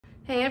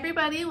Hey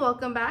everybody,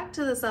 welcome back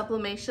to the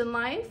Sublimation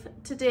Life.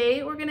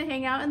 Today we're going to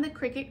hang out in the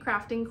Cricut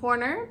crafting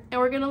corner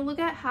and we're going to look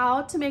at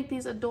how to make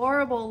these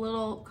adorable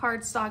little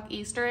cardstock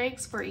Easter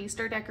eggs for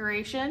Easter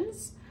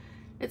decorations.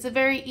 It's a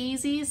very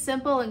easy,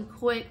 simple, and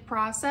quick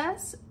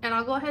process, and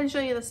I'll go ahead and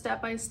show you the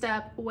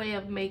step-by-step way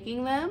of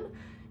making them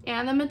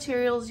and the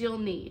materials you'll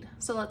need.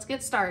 So let's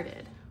get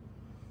started.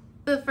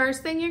 The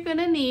first thing you're going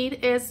to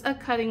need is a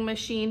cutting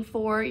machine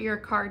for your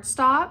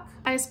cardstock.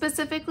 I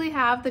specifically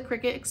have the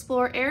Cricut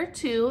Explore Air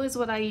 2 is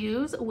what I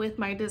use with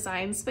my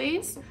design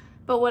space,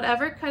 but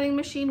whatever cutting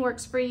machine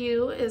works for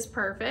you is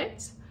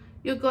perfect.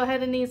 You'll go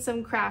ahead and need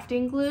some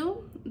crafting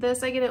glue.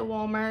 This I get at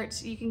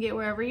Walmart. You can get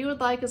wherever you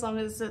would like as long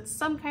as it's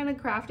some kind of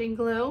crafting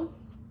glue.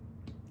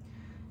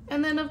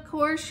 And then of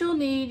course you'll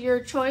need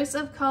your choice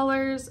of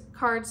colors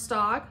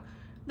cardstock.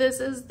 This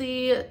is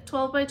the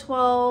 12 by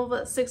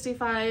 12,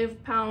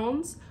 65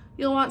 pounds.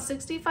 You'll want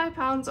 65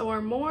 pounds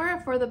or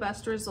more for the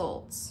best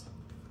results.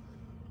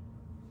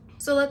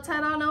 So let's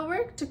head on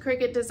over to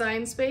Cricut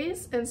Design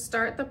Space and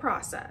start the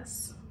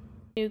process.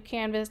 New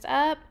canvas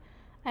up.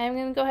 I'm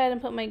going to go ahead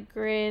and put my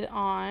grid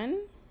on.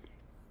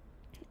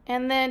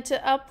 And then to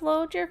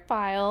upload your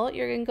file,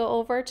 you're going to go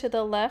over to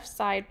the left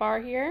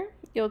sidebar here.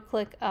 You'll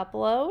click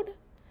Upload.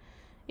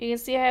 You can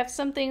see I have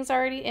some things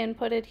already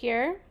inputted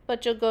here,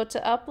 but you'll go to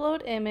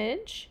Upload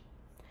Image,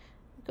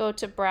 go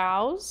to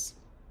Browse,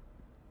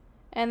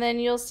 and then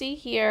you'll see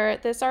here,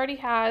 this already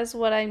has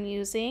what I'm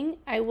using.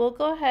 I will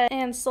go ahead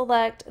and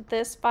select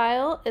this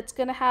file. It's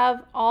going to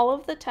have all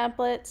of the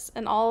templates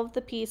and all of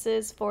the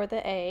pieces for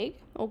the egg.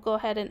 We'll go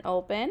ahead and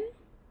open.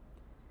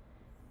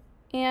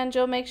 And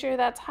you'll make sure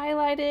that's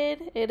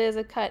highlighted. It is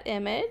a cut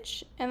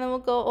image. And then we'll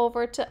go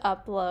over to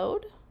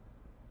Upload.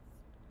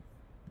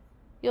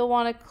 You'll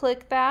want to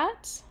click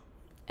that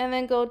and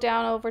then go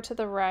down over to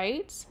the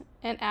right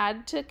and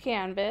add to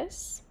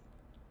canvas.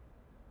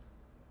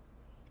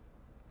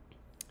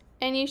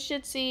 And you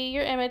should see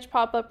your image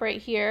pop up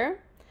right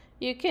here.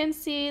 You can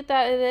see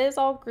that it is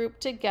all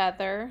grouped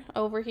together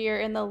over here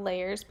in the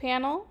layers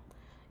panel.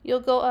 You'll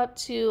go up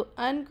to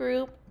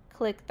ungroup,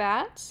 click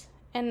that,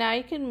 and now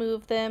you can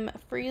move them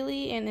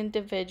freely and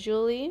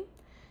individually.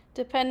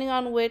 Depending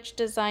on which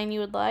design you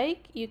would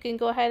like, you can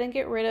go ahead and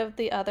get rid of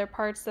the other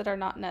parts that are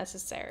not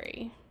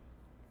necessary.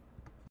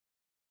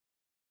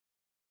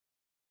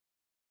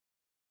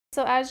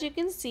 So as you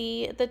can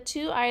see, the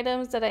two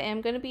items that I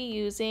am going to be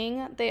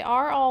using, they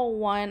are all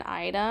one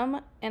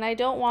item, and I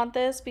don't want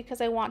this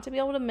because I want to be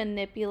able to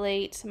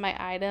manipulate my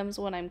items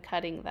when I'm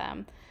cutting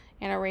them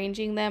and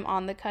arranging them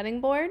on the cutting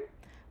board.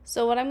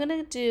 So what I'm going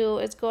to do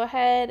is go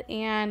ahead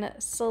and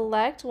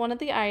select one of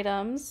the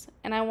items,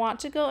 and I want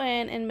to go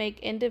in and make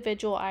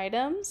individual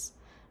items.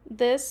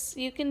 This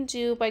you can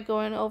do by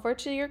going over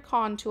to your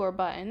contour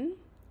button,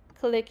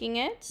 clicking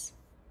it,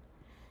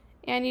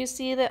 and you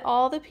see that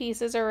all the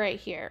pieces are right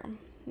here.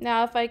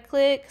 Now if I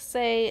click,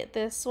 say,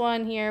 this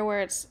one here where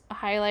it's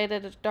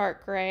highlighted a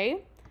dark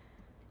gray,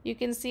 you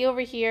can see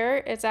over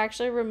here it's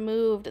actually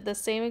removed the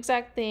same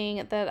exact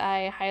thing that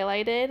I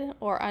highlighted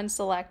or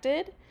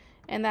unselected.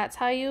 And that's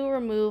how you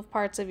remove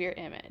parts of your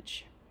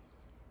image.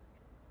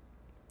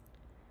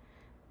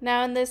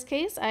 Now in this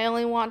case, I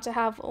only want to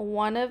have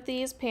one of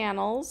these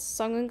panels,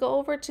 so I'm going to go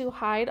over to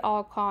Hide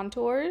All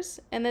Contours,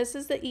 and this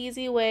is the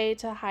easy way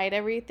to hide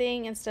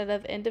everything instead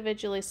of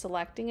individually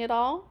selecting it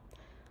all.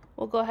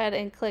 We'll go ahead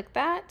and click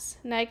that.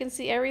 Now you can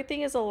see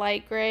everything is a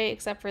light gray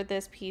except for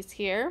this piece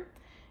here,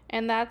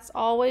 and that's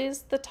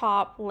always the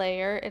top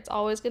layer. It's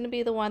always going to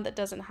be the one that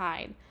doesn't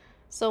hide.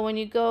 So when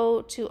you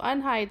go to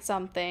unhide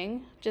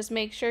something, just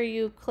make sure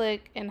you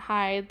click and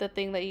hide the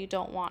thing that you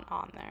don't want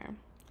on there.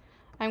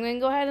 I'm going to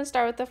go ahead and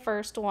start with the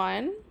first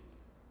one.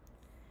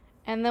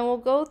 And then we'll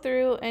go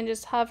through and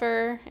just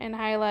hover and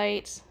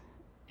highlight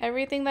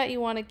everything that you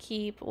want to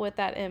keep with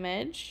that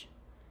image.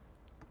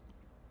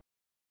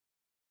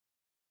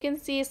 You can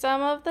see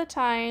some of the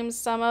times,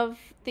 some of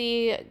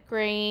the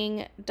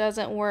graying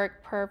doesn't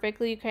work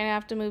perfectly. You kind of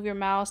have to move your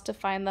mouse to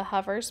find the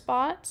hover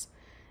spots.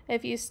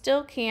 If you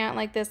still can't,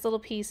 like this little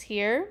piece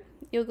here,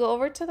 you'll go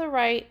over to the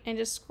right and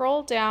just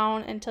scroll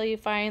down until you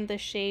find the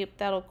shape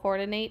that'll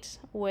coordinate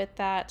with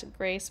that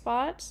gray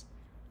spot.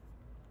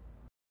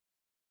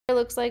 It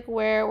looks like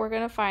where we're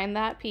going to find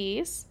that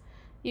piece.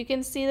 You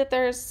can see that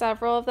there's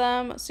several of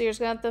them, so you're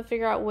just going to have to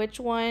figure out which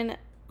one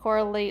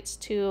correlates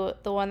to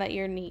the one that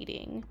you're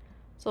needing.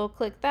 So we'll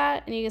click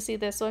that, and you can see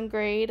this one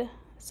grayed,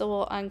 so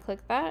we'll unclick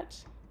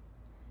that.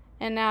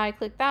 And now I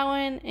click that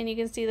one, and you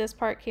can see this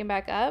part came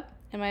back up.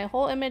 And my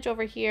whole image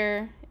over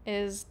here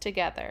is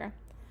together.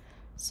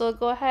 So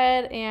go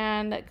ahead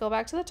and go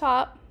back to the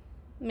top,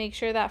 make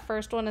sure that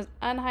first one is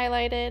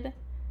unhighlighted,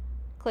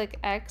 click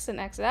X and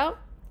exit out,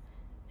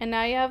 and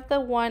now you have the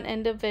one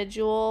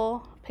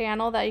individual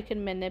panel that you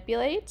can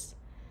manipulate.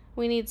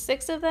 We need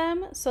 6 of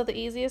them, so the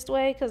easiest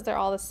way, because they're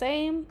all the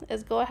same,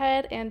 is go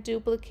ahead and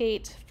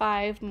duplicate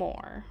 5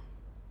 more.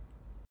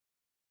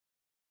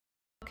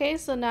 Okay,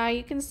 so now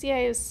you can see I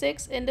have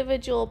 6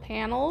 individual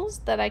panels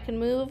that I can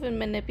move and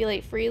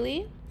manipulate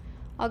freely.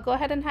 I'll go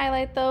ahead and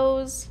highlight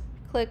those,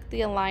 click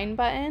the align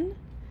button,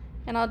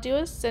 and I'll do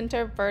a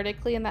center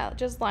vertically, and that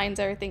just lines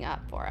everything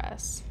up for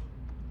us.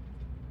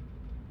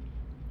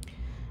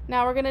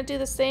 Now we're gonna do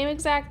the same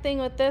exact thing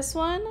with this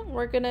one.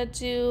 We're gonna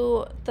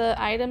do the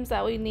items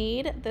that we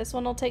need. This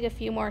one will take a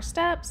few more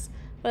steps,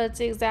 but it's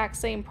the exact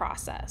same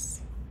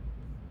process.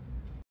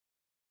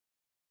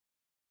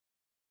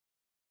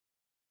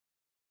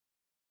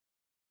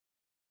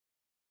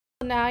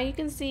 Now you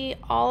can see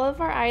all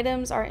of our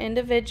items are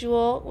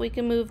individual. We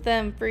can move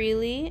them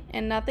freely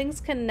and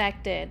nothing's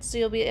connected, so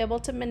you'll be able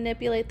to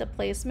manipulate the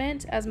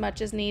placement as much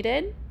as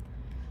needed.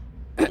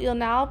 You'll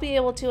now be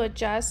able to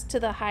adjust to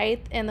the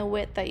height and the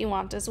width that you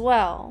want as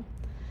well.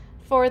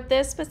 For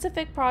this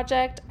specific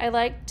project, I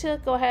like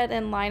to go ahead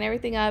and line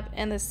everything up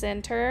in the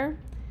center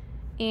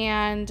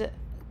and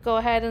go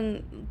ahead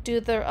and do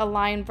the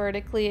align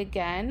vertically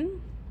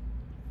again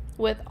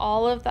with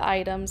all of the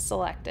items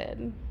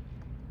selected.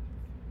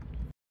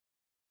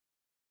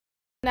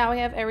 Now we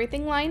have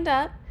everything lined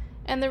up,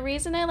 and the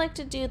reason I like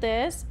to do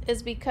this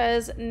is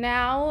because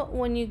now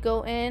when you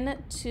go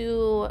in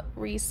to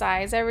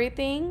resize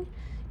everything,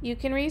 you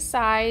can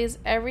resize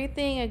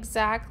everything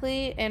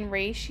exactly in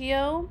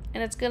ratio,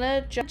 and it's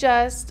gonna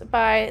adjust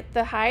by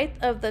the height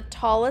of the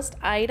tallest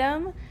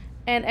item,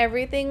 and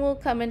everything will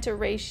come into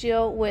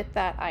ratio with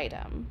that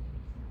item.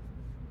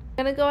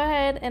 I'm gonna go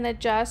ahead and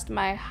adjust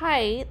my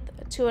height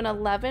to an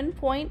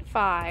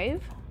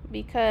 11.5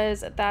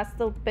 because that's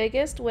the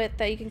biggest width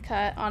that you can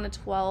cut on a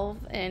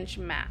 12-inch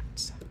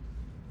mat.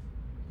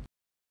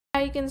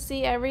 Now you can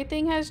see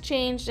everything has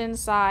changed in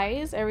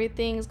size,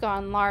 everything's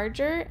gone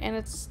larger, and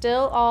it's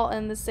still all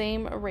in the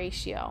same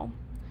ratio.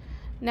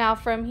 Now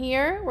from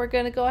here, we're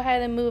going to go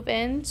ahead and move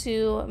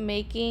into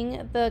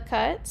making the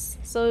cuts.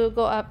 So we'll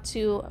go up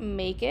to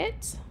make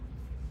it.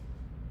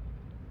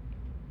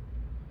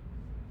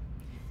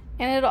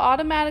 And it'll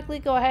automatically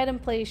go ahead and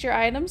place your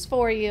items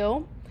for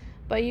you.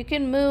 But you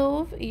can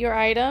move your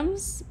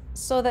items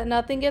so that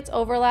nothing gets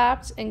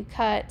overlapped and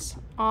cut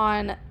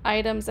on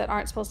items that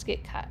aren't supposed to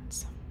get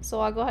cut.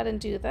 So I'll go ahead and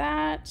do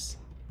that.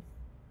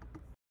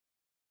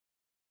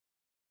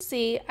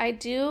 See, I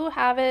do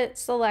have it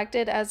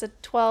selected as a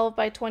 12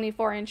 by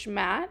 24 inch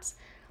mat.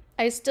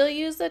 I still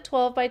use the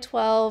 12 by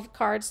 12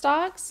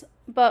 cardstocks,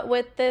 but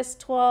with this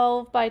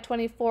 12 by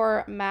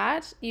 24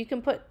 mat, you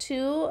can put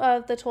 2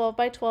 of the 12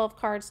 by 12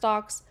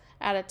 cardstocks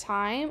at a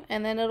time,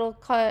 and then it'll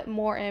cut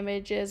more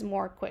images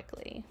more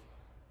quickly.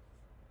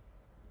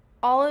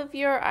 All of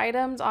your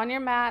items on your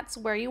mats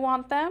where you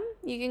want them,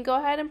 you can go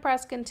ahead and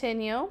press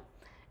continue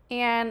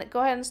and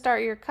go ahead and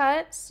start your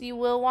cuts. You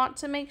will want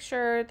to make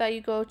sure that you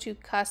go to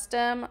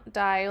custom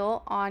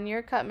dial on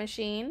your cut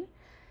machine,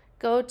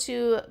 go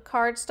to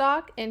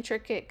cardstock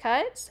intricate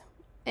cut,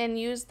 and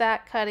use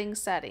that cutting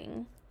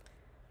setting.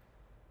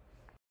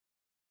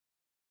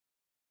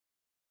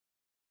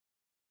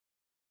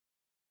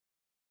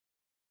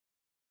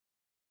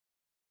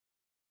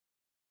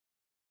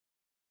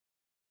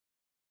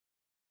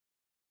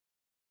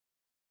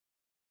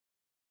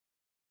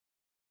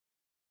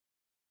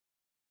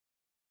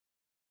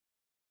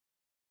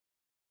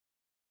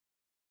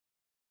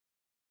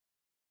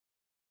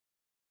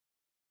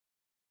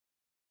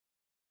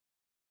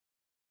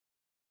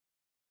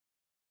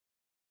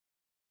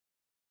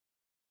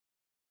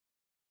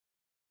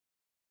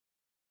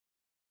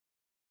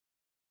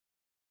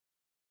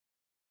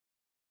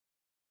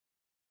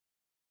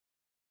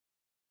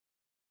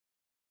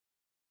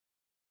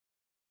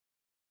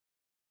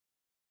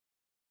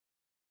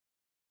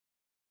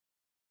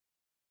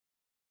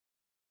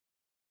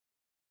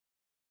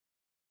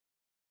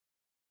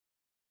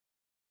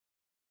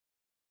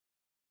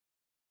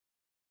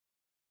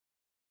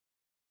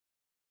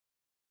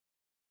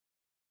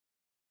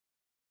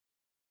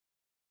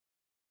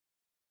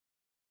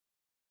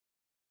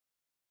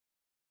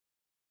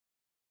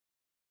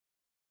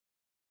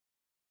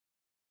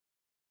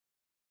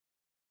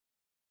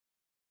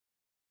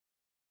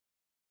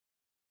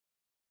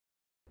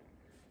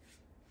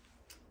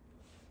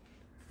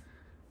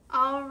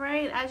 All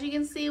right, as you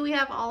can see, we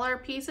have all our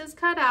pieces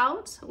cut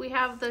out. We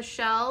have the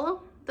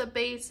shell, the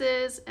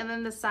bases, and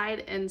then the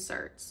side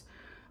inserts.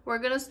 We're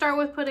gonna start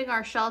with putting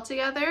our shell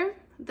together,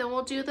 then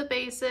we'll do the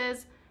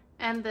bases,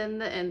 and then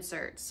the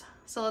inserts.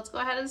 So let's go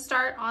ahead and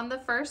start on the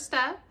first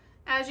step.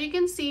 As you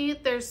can see,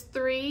 there's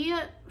 3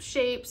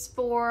 shapes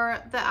for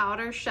the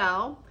outer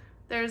shell.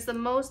 There's the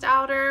most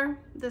outer,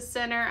 the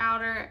center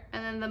outer,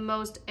 and then the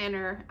most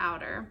inner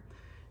outer.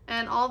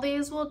 And all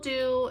these will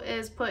do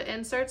is put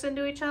inserts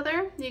into each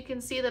other. You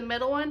can see the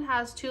middle one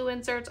has 2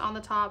 inserts on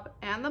the top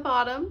and the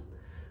bottom.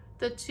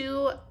 The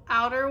 2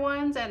 outer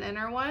ones and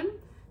inner one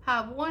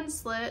have 1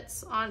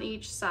 slits on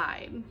each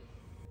side.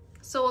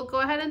 So we'll go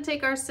ahead and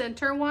take our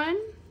center one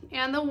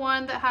and the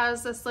one that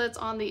has the slits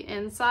on the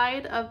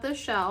inside of the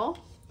shell.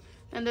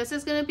 And this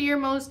is going to be your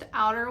most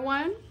outer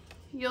one.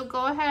 You'll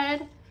go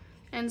ahead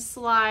and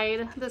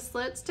slide the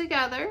slits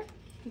together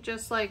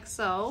just like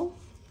so.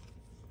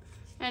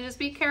 And just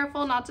be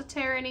careful not to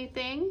tear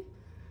anything.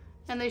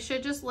 And they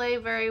should just lay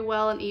very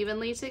well and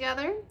evenly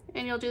together.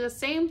 And you'll do the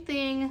same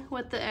thing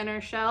with the inner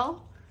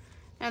shell.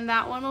 And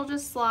that one will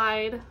just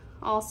slide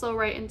also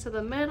right into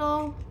the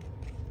middle,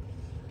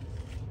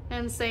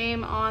 and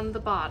same on the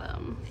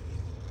bottom.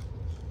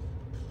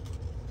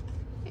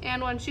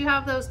 And once you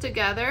have those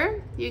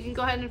together, you can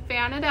go ahead and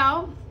fan it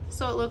out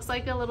so it looks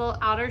like a little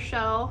outer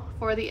shell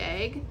for the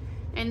egg,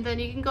 and then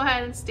you can go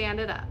ahead and stand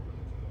it up.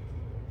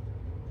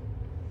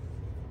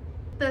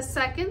 The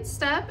second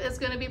step is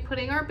going to be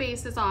putting our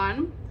bases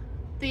on.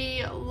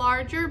 The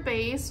larger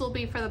base will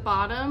be for the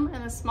bottom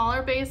and the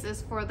smaller base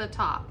is for the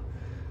top.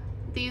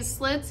 These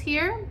slits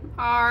here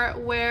are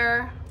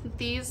where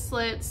these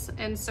slits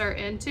insert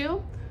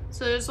into.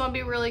 So you just want to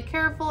be really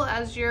careful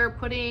as you're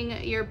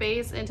putting your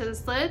base into the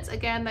slits,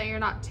 again, that you're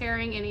not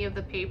tearing any of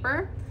the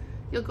paper.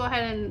 You'll go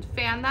ahead and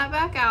fan that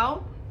back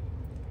out,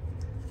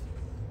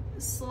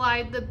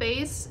 slide the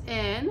base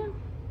in,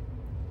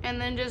 and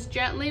then just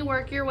gently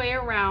work your way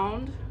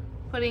around,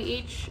 putting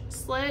each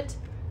slit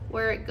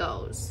where it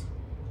goes.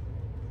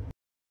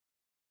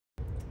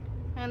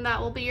 And that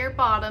will be your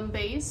bottom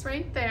base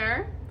right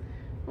there.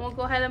 We'll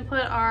go ahead and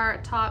put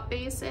our top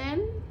base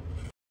in.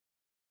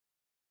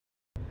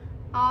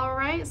 All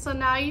right, so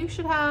now you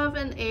should have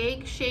an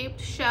egg-shaped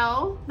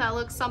shell that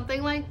looks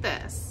something like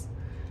this.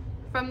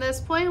 From this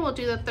point, we'll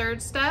do the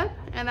third step,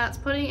 and that's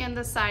putting in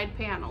the side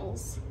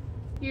panels.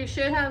 You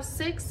should have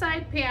 6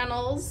 side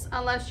panels,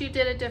 unless you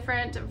did a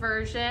different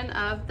version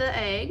of the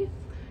egg.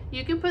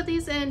 You can put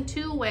these in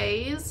 2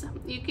 ways.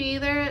 You can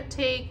either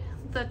take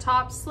the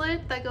top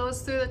slit that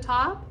goes through the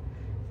top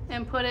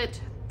and put it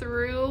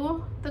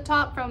through the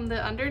top from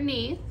the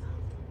underneath,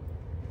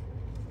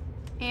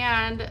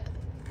 and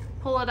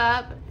pull it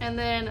up and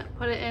then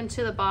put it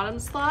into the bottom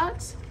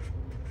slot.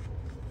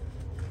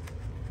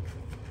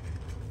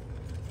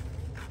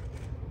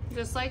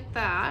 Just like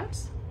that.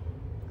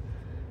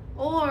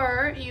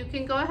 Or you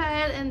can go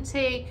ahead and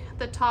take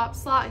the top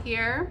slot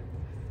here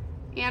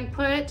and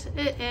put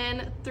it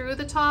in through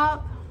the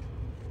top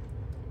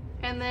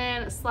and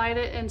then slide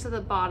it into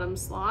the bottom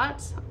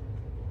slot.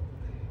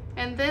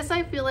 And this,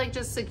 I feel like,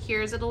 just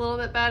secures it a little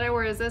bit better,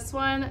 whereas this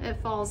one,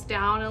 it falls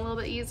down a little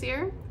bit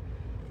easier.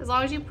 As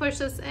long as you push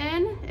this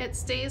in, it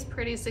stays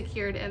pretty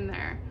secured in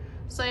there.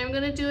 So I'm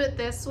gonna do it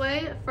this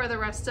way for the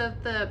rest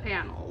of the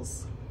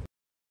panels.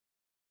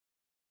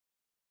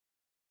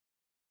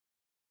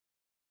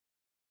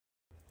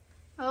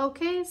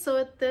 Okay, so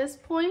at this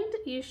point,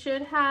 you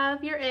should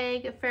have your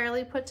egg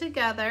fairly put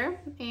together,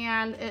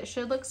 and it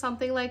should look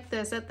something like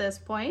this at this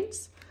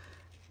point.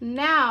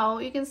 Now,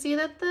 you can see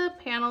that the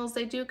panels,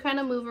 they do kind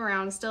of move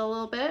around still a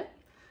little bit.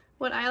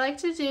 What I like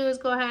to do is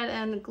go ahead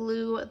and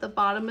glue the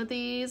bottom of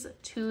these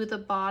to the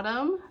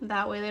bottom.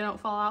 That way they don't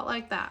fall out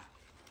like that.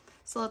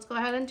 So let's go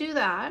ahead and do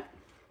that.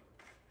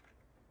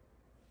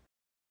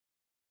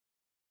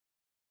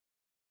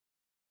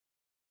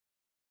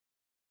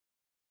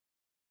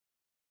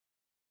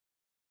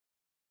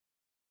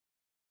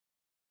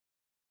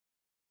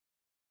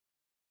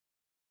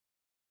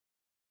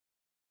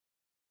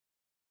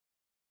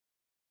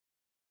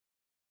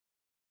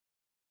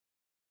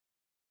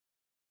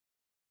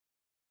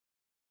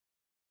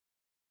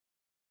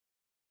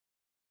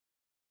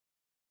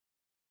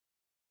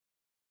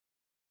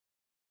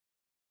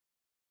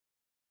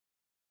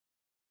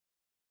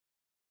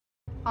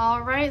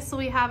 All right, so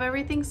we have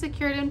everything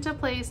secured into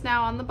place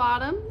now on the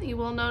bottom. You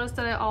will notice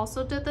that I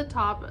also did the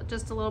top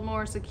just a little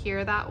more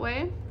secure that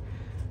way.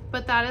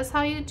 But that is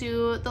how you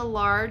do the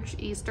large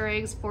Easter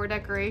eggs for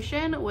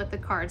decoration with the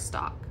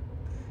cardstock.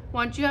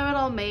 Once you have it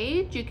all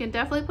made, you can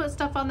definitely put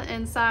stuff on the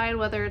inside,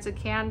 whether it's a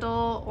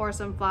candle or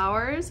some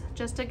flowers,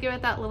 just to give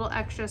it that little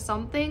extra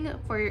something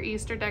for your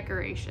Easter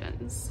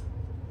decorations.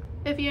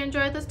 If you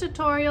enjoyed this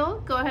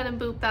tutorial, go ahead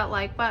and boop that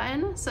like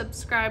button,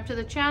 subscribe to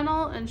the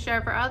channel, and share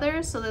for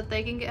others so that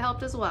they can get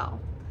helped as well.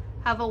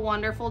 Have a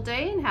wonderful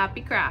day and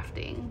happy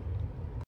crafting!